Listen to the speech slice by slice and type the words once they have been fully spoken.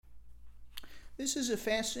This is a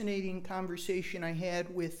fascinating conversation I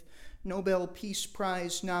had with Nobel Peace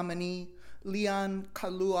Prize nominee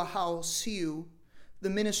Kaulahao Siu, the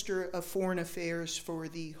Minister of Foreign Affairs for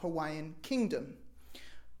the Hawaiian Kingdom.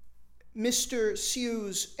 Mr.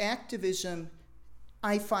 Siu's activism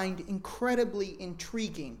I find incredibly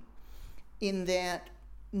intriguing in that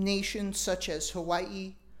nations such as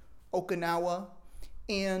Hawaii, Okinawa,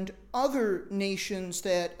 and other nations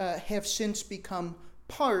that have since become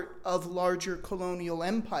part of larger colonial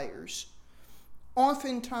empires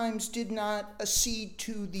oftentimes did not accede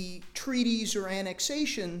to the treaties or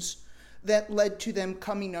annexations that led to them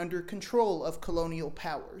coming under control of colonial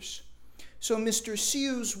powers. So Mr.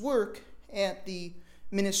 Siu's work at the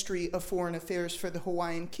Ministry of Foreign Affairs for the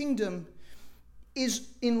Hawaiian Kingdom is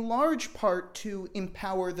in large part to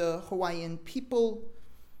empower the Hawaiian people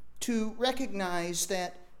to recognize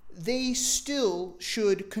that they still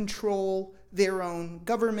should control their own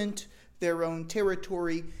government, their own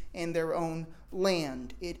territory, and their own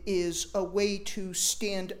land. It is a way to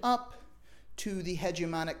stand up to the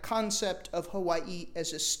hegemonic concept of Hawaii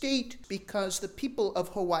as a state because the people of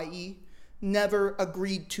Hawaii never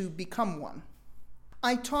agreed to become one.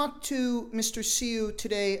 I talked to Mr. Siu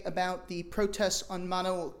today about the protests on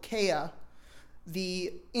Mauna Kea,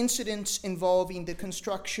 the incidents involving the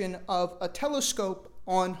construction of a telescope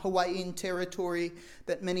on Hawaiian territory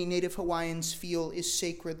that many Native Hawaiians feel is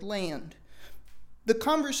sacred land. The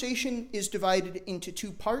conversation is divided into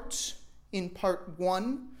two parts. In part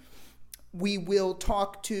one, we will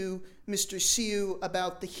talk to Mr. Siu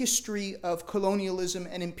about the history of colonialism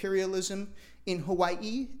and imperialism in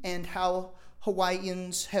Hawaii and how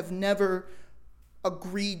Hawaiians have never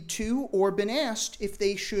agreed to or been asked if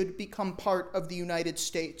they should become part of the United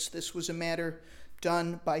States. This was a matter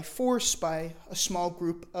done by force by a small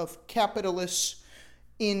group of capitalists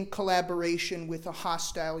in collaboration with a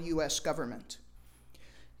hostile U.S. government.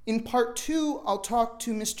 In part two, I'll talk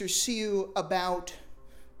to Mr. Siu about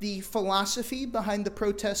the philosophy behind the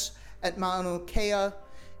protests at Mauna Kea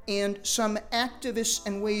and some activists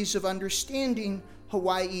and ways of understanding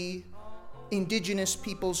Hawaii, indigenous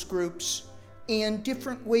peoples groups, and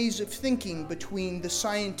different ways of thinking between the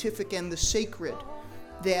scientific and the sacred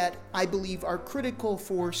that I believe are critical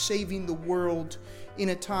for saving the world in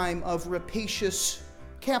a time of rapacious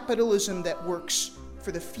capitalism that works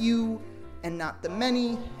for the few and not the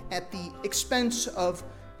many at the expense of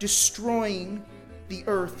destroying the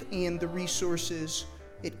earth and the resources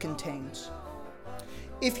it contains.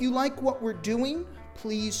 If you like what we're doing,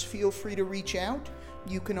 please feel free to reach out.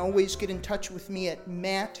 You can always get in touch with me at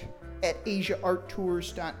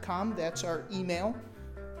matt@asiaarttours.com. That's our email.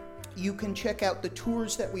 You can check out the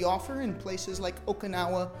tours that we offer in places like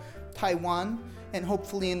Okinawa, Taiwan, and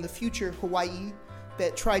hopefully in the future Hawaii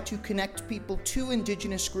that try to connect people to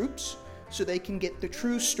indigenous groups so they can get the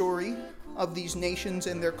true story of these nations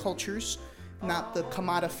and their cultures, not the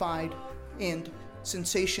commodified and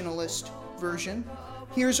sensationalist version.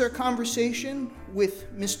 Here's our conversation with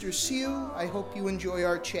Mr. Siu. I hope you enjoy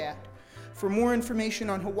our chat. For more information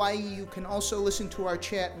on Hawaii, you can also listen to our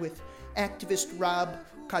chat with activist Rob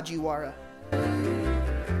Kajiwara.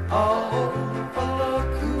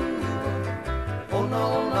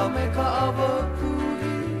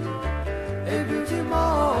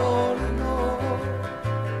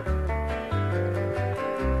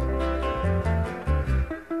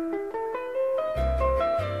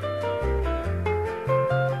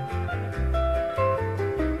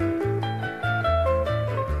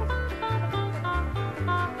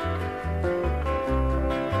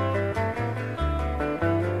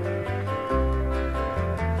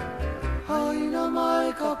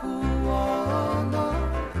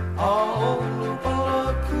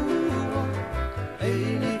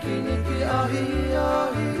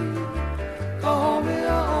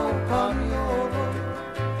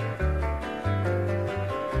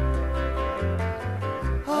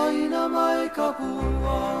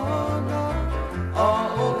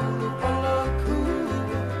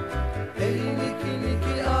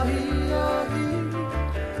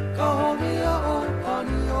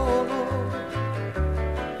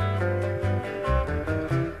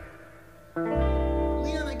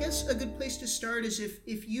 A good place to start is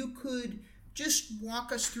if you could just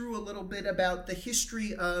walk us through a little bit about the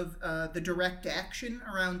history of the direct action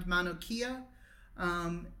around Mauna Kea,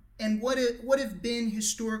 and what have been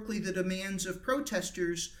historically the demands of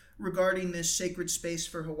protesters regarding this sacred space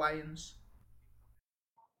for Hawaiians.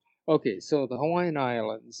 Okay, so the Hawaiian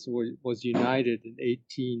Islands was united in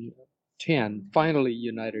 1810, finally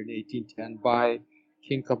united in 1810 by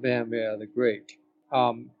King Kamehameha the Great.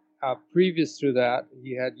 Previous to that,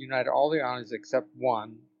 he had united all the islands except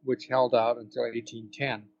one, which held out until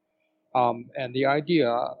 1810. And the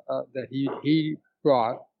idea that he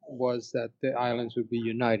brought was that the islands would be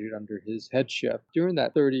united under his headship. During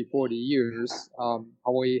that 30, 40 years,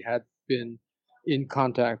 Hawaii had been in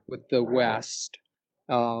contact with the West,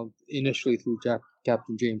 initially through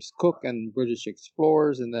Captain James Cook and British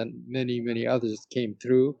explorers, and then many, many others came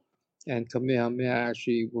through. And Kamehameha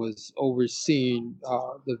actually was overseeing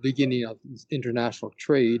the beginning of international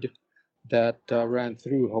trade that ran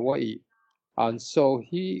through Hawaii. And so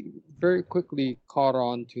he very quickly caught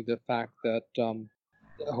on to the fact that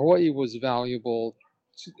Hawaii was valuable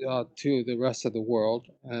to the rest of the world,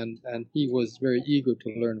 and he was very eager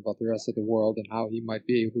to learn about the rest of the world and how he might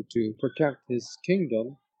be able to protect his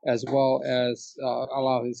kingdom as well as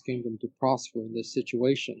allow his kingdom to prosper in this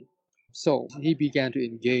situation. So he began to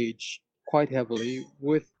engage quite heavily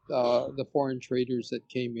with the foreign traders that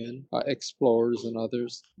came in, explorers and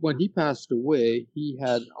others. When he passed away, he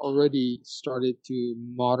had already started to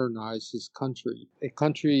modernize his country, a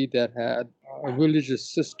country that had a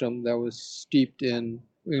religious system that was steeped in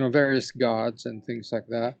various gods and things like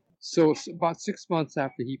that. So about 6 months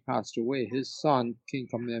after he passed away, his son, King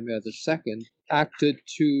Kamehameha II, acted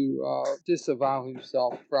to disavow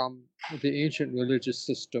himself from the ancient religious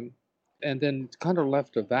system and then kind of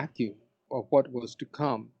left a vacuum of what was to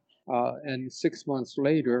come. And 6 months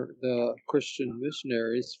later, the Christian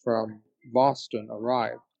missionaries from Boston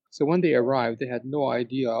arrived. So when they arrived, they had no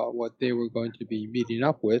idea what they were going to be meeting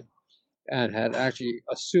up with and had actually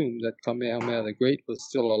assumed that Kamehameha the Great was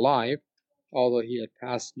still alive, although he had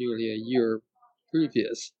passed nearly a year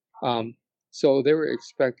previous. So they were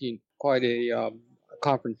expecting quite a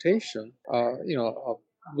confrontation, of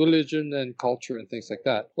religion and culture and things like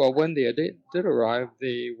that. Well, when they did arrive,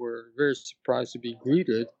 they were very surprised to be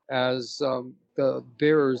greeted as the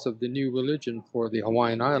bearers of the new religion for the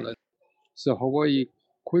Hawaiian Islands. So Hawaii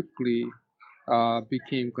quickly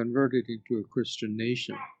became converted into a Christian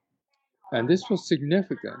nation. And this was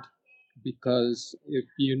significant because if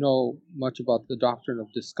you know much about the doctrine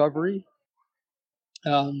of discovery,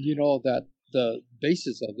 you know that the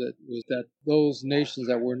basis of it was that those nations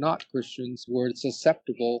that were not Christians were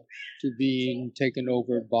susceptible to being taken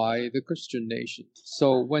over by the Christian nations.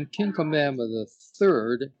 So when King Kamehameha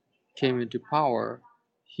III came into power,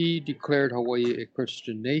 he declared Hawaii a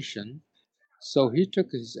Christian nation. So he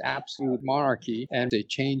took his absolute monarchy and they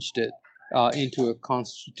changed it into a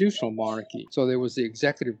constitutional monarchy. So there was the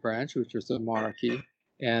executive branch, which was the monarchy,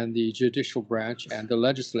 and the judicial branch and the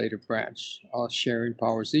legislative branch sharing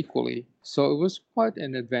powers equally. So it was quite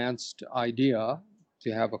an advanced idea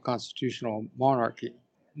to have a constitutional monarchy.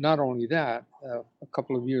 Not only that, a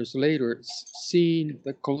couple of years later, seeing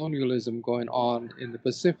the colonialism going on in the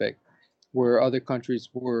Pacific, where other countries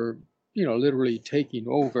were, literally taking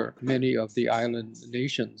over many of the island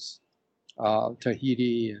nations,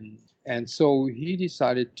 Tahiti, and so he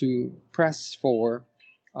decided to press for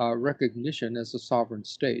recognition as a sovereign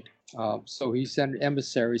state. So he sent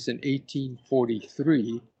emissaries in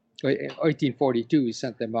 1843. 1842, he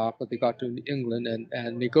sent them off, but they got to England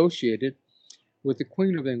and negotiated with the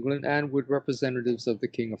Queen of England and with representatives of the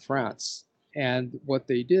King of France. And what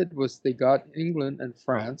they did was they got England and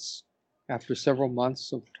France, after several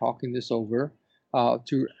months of talking this over,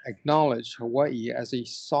 to acknowledge Hawaii as a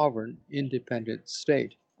sovereign, independent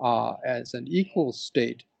state, as an equal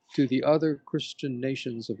state to the other Christian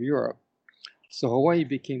nations of Europe. So Hawaii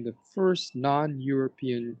became the first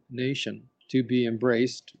non-European nation to be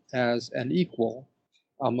embraced as an equal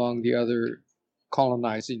among the other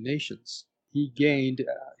colonizing nations. He gained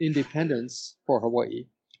independence for Hawaii.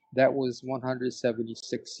 That was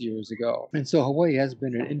 176 years ago. And so Hawaii has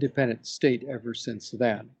been an independent state ever since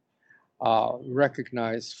then,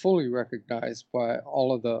 fully recognized by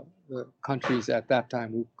all of the countries at that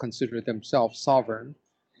time who considered themselves sovereign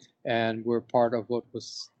and were part of what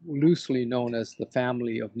was loosely known as the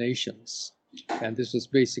Family of Nations. And this was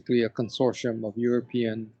basically a consortium of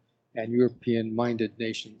European and European-minded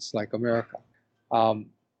nations like America.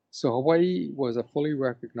 So Hawaii was a fully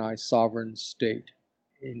recognized sovereign state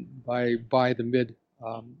by the mid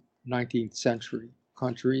 19th century.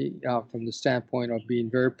 Country from the standpoint of being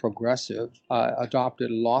very progressive, adopted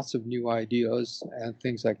lots of new ideas and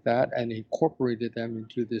things like that, and incorporated them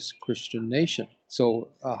into this Christian nation. So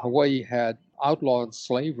Hawaii had outlawed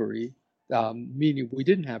slavery, meaning we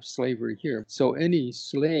didn't have slavery here. So any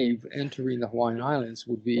slave entering the Hawaiian Islands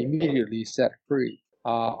would be immediately set free.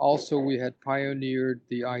 Also, we had pioneered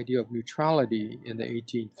the idea of neutrality in the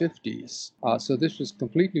 1850s. So this was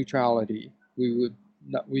complete neutrality. We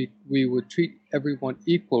would treat everyone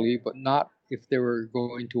equally, but not if they were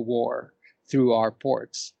going to war through our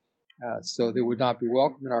ports. So they would not be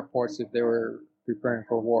welcome in our ports if they were preparing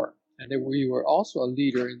for war. And then we were also a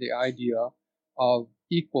leader in the idea of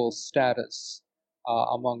equal status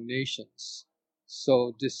among nations.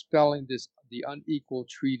 So dispelling the unequal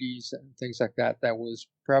treaties and things like that that was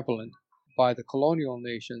prevalent by the colonial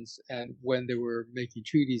nations, and when they were making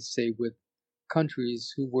treaties, say, with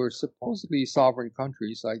countries who were supposedly sovereign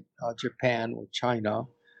countries like Japan or China,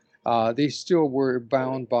 they still were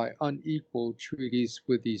bound by unequal treaties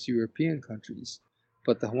with these European countries.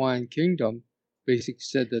 But the Hawaiian Kingdom basically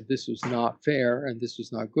said that this was not fair and this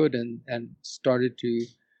was not good, and started to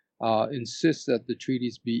insist that the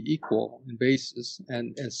treaties be equal in basis,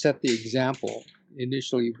 and set the example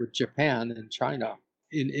initially with Japan and China.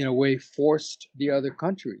 In a way, forced the other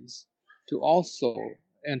countries to also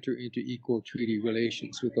enter into equal treaty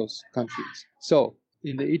relations with those countries. So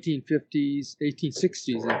in the 1850s,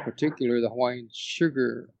 1860s in particular, the Hawaiian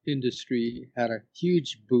sugar industry had a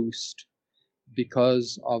huge boost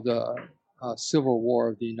because of the Civil War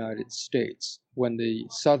of the United States, when the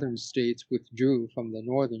southern states withdrew from the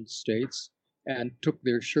northern states and took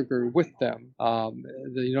their sugar with them.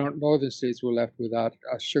 The northern states were left without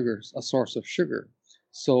a source of sugar.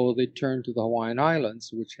 So they turned to the Hawaiian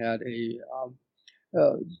Islands, which had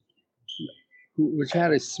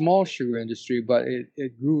a small sugar industry, but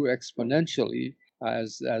it grew exponentially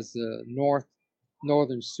as the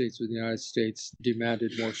northern states of the United States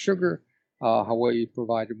demanded more sugar. Hawaii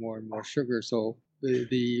provided more and more sugar, so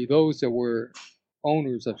those that were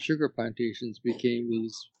owners of sugar plantations became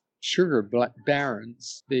these sugar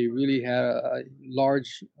barons. They really had a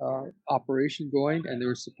large operation going, and they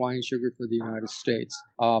were supplying sugar for the United States,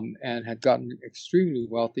 and had gotten extremely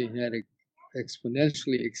wealthy and had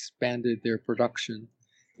exponentially expanded their production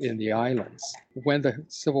in the islands. When the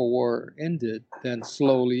Civil War ended, then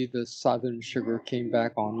slowly the southern sugar came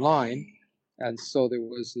back online, and so there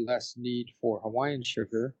was less need for Hawaiian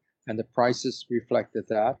sugar, and the prices reflected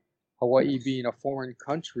that. Hawaii, being a foreign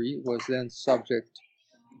country, was then subject,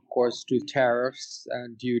 of course, to tariffs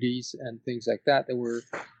and duties and things like that were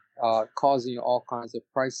causing all kinds of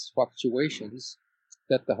price fluctuations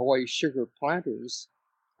that the Hawaii sugar planters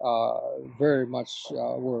very much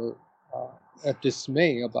were at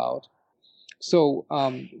dismay about. So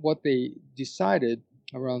what they decided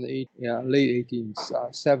around the late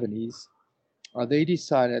 1870s, they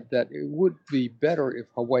decided that it would be better if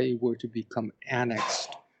Hawaii were to become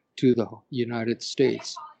annexed to the United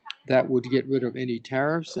States. That would get rid of any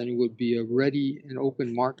tariffs, and it would be a ready and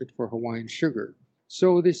open market for Hawaiian sugar.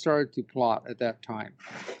 So they started to plot at that time.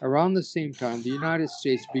 Around the same time, the United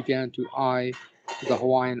States began to eye the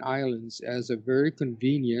Hawaiian Islands as a very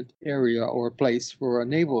convenient area or place for a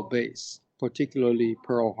naval base, particularly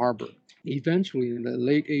Pearl Harbor. Eventually, in the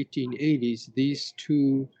late 1880s, these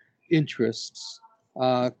two interests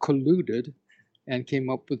colluded and came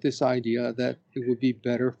up with this idea that it would be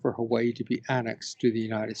better for Hawaii to be annexed to the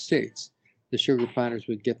United States. The sugar planters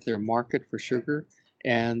would get their market for sugar,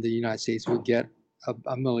 and the United States would get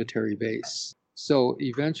a military base. So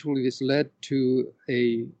eventually this led to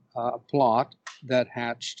a plot that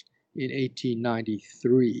hatched in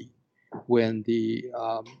 1893, when the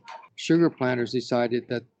sugar planters decided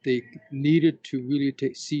that they needed to really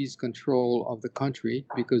seize control of the country,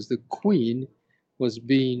 because the Queen was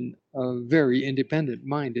being very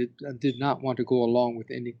independent-minded and did not want to go along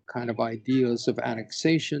with any kind of ideas of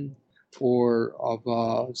annexation or of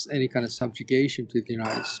any kind of subjugation to the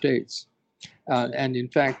United States. And in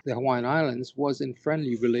fact, the Hawaiian Islands was in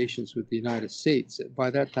friendly relations with the United States.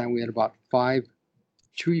 By that time, we had about 5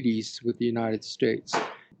 treaties with the United States.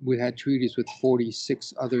 We had treaties with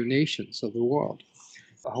 46 other nations of the world.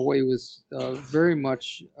 Hawaii was very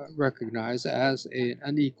much recognized as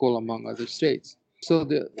an equal among other states. So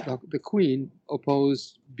the Queen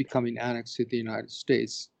opposed becoming annexed to the United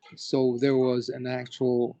States. So there was an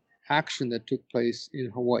actual action that took place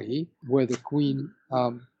in Hawaii, where the Queen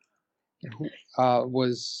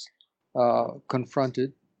was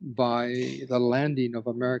confronted by the landing of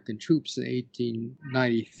American troops in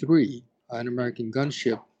 1893. An American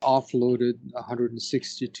gunship offloaded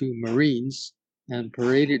 162 Marines and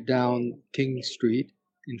paraded down King Street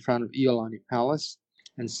in front of Iolani Palace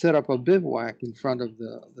and set up a bivouac in front of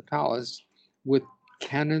the palace with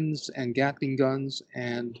cannons and Gatling guns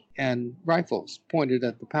and rifles pointed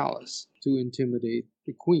at the palace to intimidate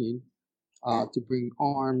the Queen, to bring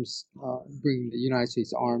the United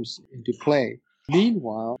States arms into play.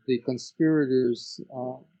 Meanwhile, the conspirators,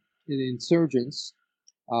 the insurgents,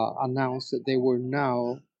 announced that they were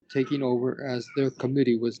now taking over, as their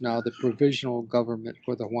committee was now the provisional government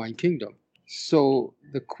for the Hawaiian Kingdom. So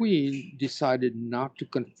the Queen decided not to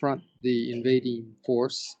confront the invading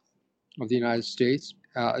force, of the United States,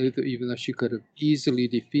 even though she could have easily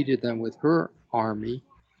defeated them with her army.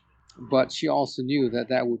 But she also knew that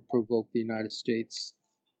that would provoke the United States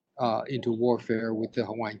into warfare with the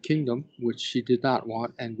Hawaiian Kingdom, which she did not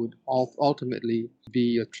want and would ultimately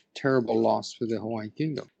be a terrible loss for the Hawaiian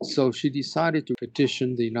Kingdom. So she decided to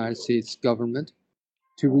petition the United States government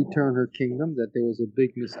to return her kingdom, that there was a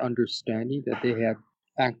big misunderstanding, that they had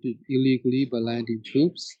acted illegally by landing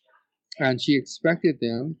troops, and she expected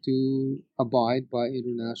them to abide by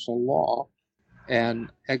international law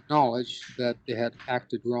and acknowledge that they had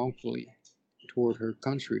acted wrongfully toward her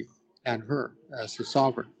country and her as the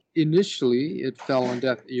sovereign. Initially, it fell on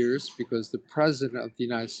deaf ears because the president of the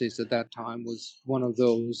United States at that time was one of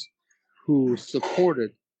those who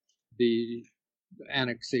supported the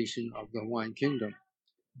annexation of the Hawaiian Kingdom.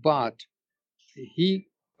 But he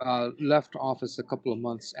left office a couple of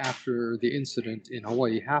months after the incident in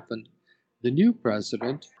Hawaii happened. The new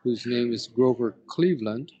president, whose name is Grover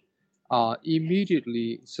Cleveland,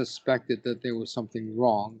 immediately suspected that there was something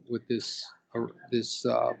wrong with this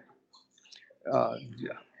uh,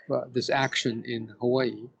 this action in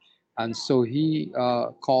Hawaii, and so he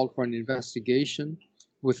called for an investigation,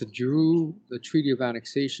 withdrew the Treaty of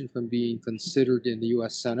Annexation from being considered in the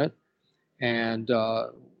U.S. Senate, and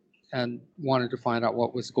wanted to find out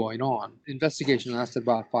what was going on. Investigation lasted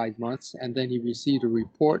about 5 months, and then he received a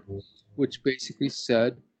report which basically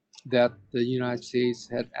said that the United States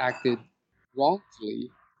had acted wrongfully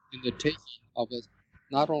in the taking of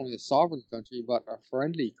not only a sovereign country but a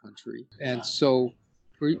friendly country. And so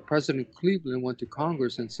President Cleveland went to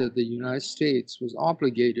Congress and said the United States was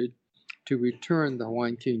obligated to return the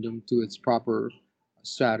Hawaiian Kingdom to its proper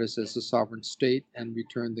status as a sovereign state and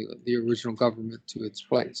return the original government to its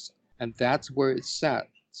place. And that's where it sat.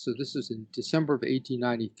 So this is in December of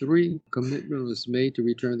 1893. Commitment was made to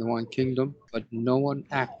return the Hawaiian Kingdom, but no one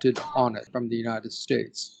acted on it from the United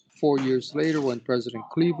States. 4 years later, when President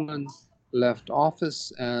Cleveland left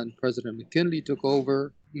office and President McKinley took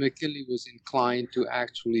over, McKinley was inclined to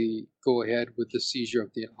actually go ahead with the seizure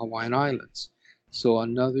of the Hawaiian Islands. So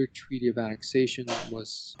another treaty of annexation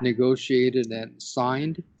was negotiated and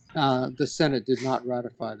signed. The Senate did not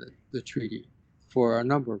ratify the treaty for a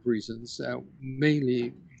number of reasons,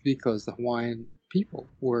 mainly because the Hawaiian people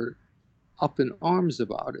were up in arms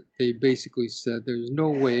about it. They basically said there's no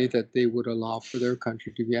way that they would allow for their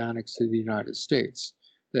country to be annexed to the United States,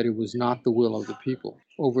 that it was not the will of the people.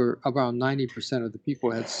 Over about 90% of the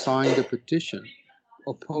people had signed a petition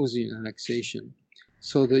opposing annexation.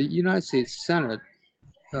 So the United States Senate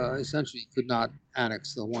essentially could not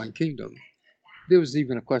annex the Hawaiian Kingdom. There was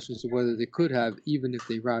even a question as to whether they could have, even if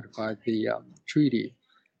they ratified the treaty.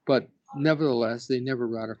 But nevertheless, they never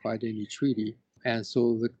ratified any treaty. And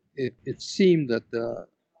so it seemed that the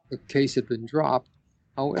case had been dropped.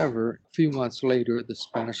 However, a few months later, the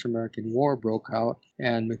Spanish-American War broke out,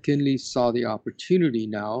 and McKinley saw the opportunity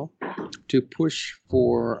now to push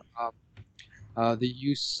for the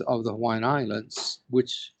use of the Hawaiian Islands,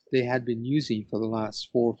 which they had been using for the last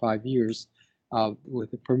 4 or 5 years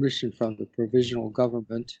with the permission from the provisional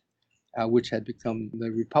government, which had become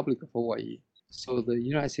the Republic of Hawaii. So the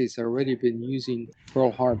United States had already been using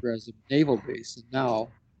Pearl Harbor as a naval base, and now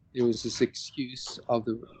there was this excuse of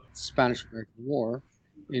the Spanish-American War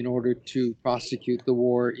in order to prosecute the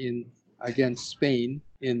war against Spain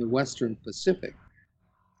in the Western Pacific,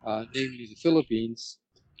 namely the Philippines.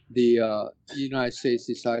 The United States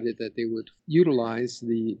decided that they would utilize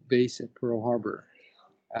the base at Pearl Harbor.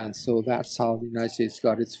 And so that's how the United States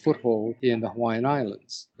got its foothold in the Hawaiian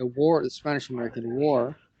Islands. The Spanish-American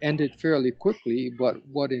War, ended fairly quickly, but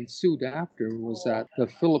what ensued after was that the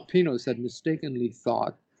Filipinos had mistakenly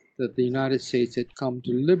thought that the United States had come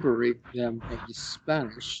to liberate them from the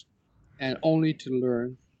Spanish, and only to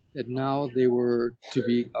learn that now they were to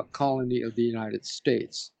be a colony of the United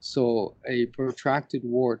States. So a protracted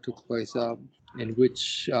war took place in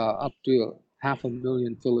which up to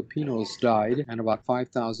 500,000 Filipinos died and about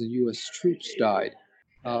 5,000 U.S. troops died.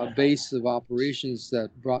 Base of operations that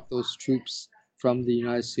brought those troops from the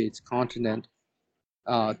United States continent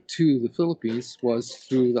to the Philippines was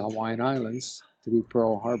through the Hawaiian Islands, through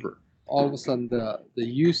Pearl Harbor. All of a sudden, the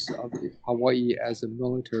use of Hawaii as a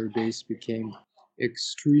military base became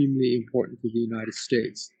extremely important to the United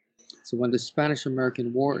States. So when the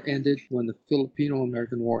Spanish-American War ended, when the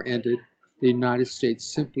Filipino-American War ended, the United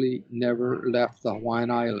States simply never left the Hawaiian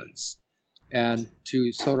Islands. And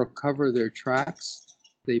to sort of cover their tracks,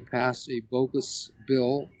 they passed a bogus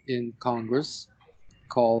bill in Congress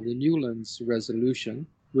called the Newlands Resolution,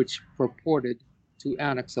 which purported to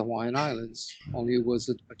annex the Hawaiian Islands, only it was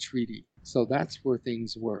a treaty. So that's where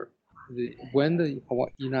things were. when the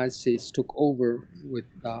United States took over with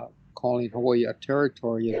calling Hawaii a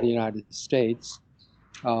territory of the United States,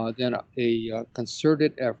 then a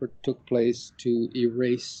concerted effort took place to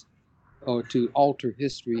erase or to alter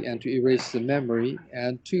history and to erase the memory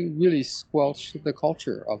and to really squelch the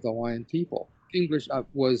culture of the Hawaiian people. English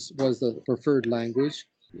was the preferred language.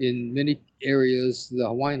 In many areas, the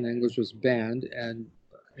Hawaiian language was banned, and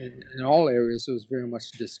in all areas, it was very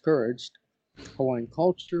much discouraged. Hawaiian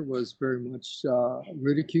culture was very much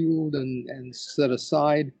ridiculed and set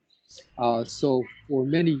aside. So for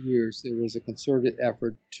many years, there was a concerted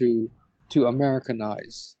effort to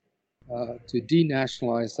Americanize, to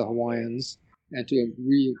denationalize the Hawaiians and to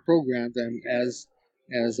reprogram them as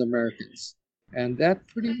Americans. And that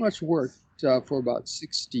pretty much worked for about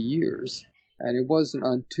 60 years. And it wasn't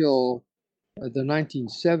until the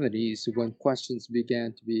 1970s when questions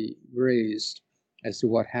began to be raised as to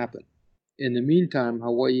what happened. In the meantime,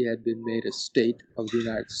 Hawaii had been made a state of the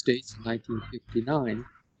United States in 1959.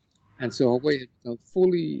 And so Hawaii had become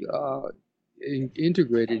fully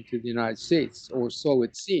integrated to the United States, or so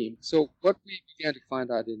it seemed. So what we began to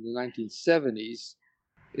find out in the 1970s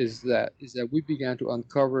is that we began to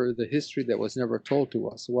uncover the history that was never told to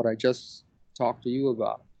us. What I just talked to you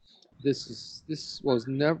about. This was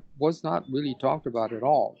not really talked about at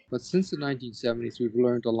all. But since the 1970s, we've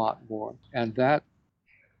learned a lot more, and that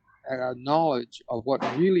knowledge of what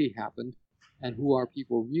really happened and who our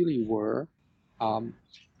people really were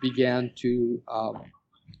began to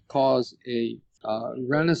cause a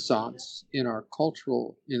renaissance in our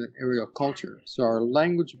in the area of culture. So our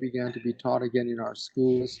language began to be taught again in our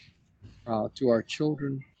schools to our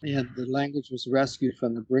children, and the language was rescued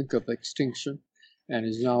from the brink of extinction and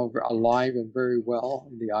is now alive and very well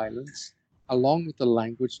in the islands. Along with the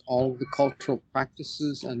language, all of the cultural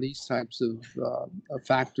practices and these types of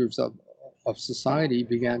factors of society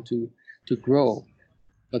began to grow.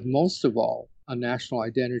 But most of all, a national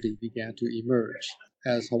identity began to emerge.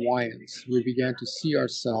 As Hawaiians, we began to see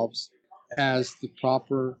ourselves as the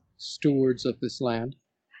proper stewards of this land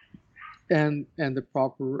and the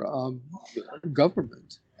proper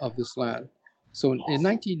government of this land. So in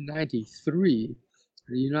 1993,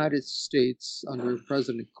 the United States, under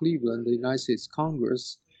President Cleveland, the United States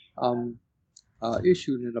Congress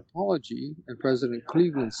issued an apology, and President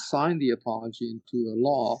Cleveland signed the apology into a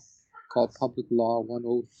law called Public Law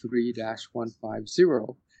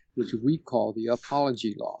 103-150, which we call the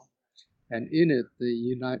Apology Law. And in it,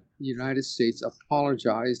 the United States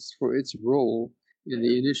apologized for its role in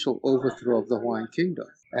the initial overthrow of the Hawaiian Kingdom.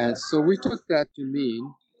 And so we took that to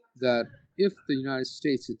mean that if the United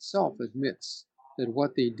States itself admits that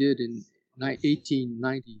what they did in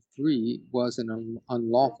 1893 was an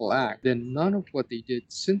unlawful act, then none of what they did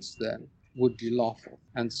since then would be lawful.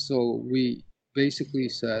 And so we basically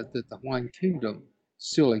said that the Hawaiian Kingdom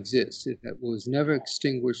still exists. It was never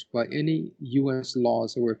extinguished by any U.S.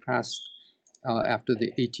 laws that were passed after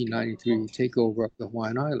the 1893 takeover of the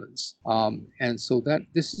Hawaiian Islands. And so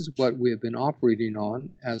this is what we have been operating on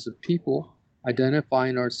as a people,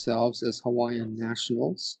 identifying ourselves as Hawaiian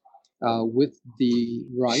nationals with the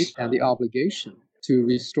right and the obligation to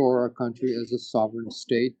restore our country as a sovereign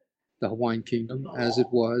state, the Hawaiian Kingdom, as it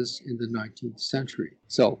was in the 19th century.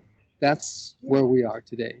 So that's where we are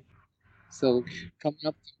today. So coming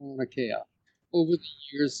up to Mauna Kea, over the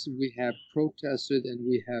years we have protested and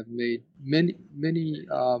we have made many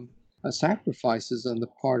sacrifices on the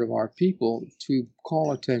part of our people to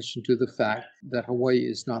call attention to the fact that Hawaii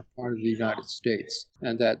is not part of the United States,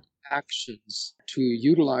 and that actions to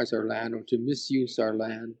utilize our land or to misuse our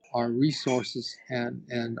land, our resources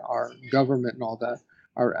and our government and all that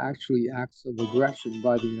are actually acts of aggression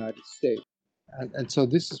by the United States. And so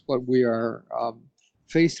this is what we are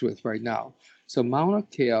faced with right now. So Mauna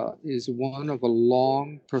Kea is one of a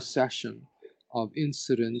long procession of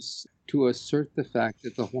incidents to assert the fact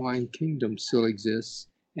that the Hawaiian Kingdom still exists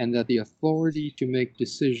and that the authority to make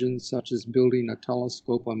decisions such as building a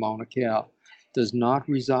telescope on Mauna Kea does not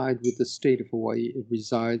reside with the state of Hawaii. It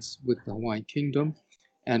resides with the Hawaiian Kingdom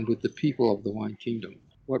and with the people of the Hawaiian Kingdom.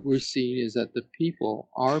 What we're seeing is that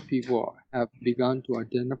our people have begun to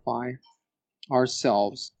identify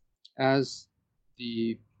ourselves as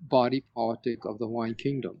the body politic of the Hawaiian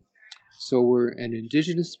Kingdom. So we're an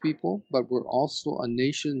indigenous people, but we're also a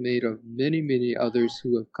nation made of many others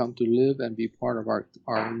who have come to live and be part of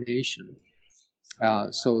our nation.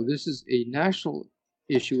 So this is a national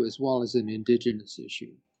issue as well as an indigenous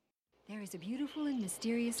issue. There is a beautiful and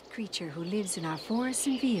mysterious creature who lives in our forests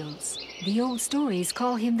and fields. The old stories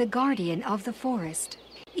call him the guardian of the forest.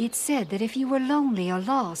 It's said that if you were lonely or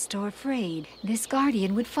lost or afraid, this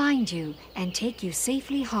guardian would find you and take you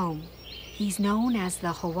safely home. He's known as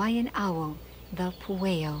the Hawaiian owl, the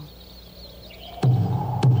Pueo.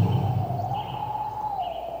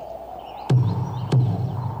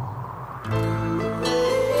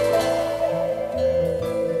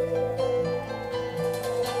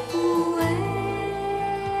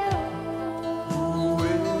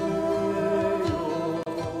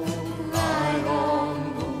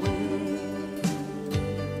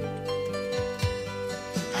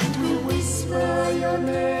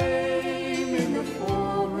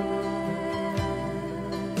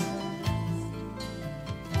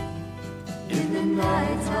 In the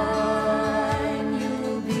night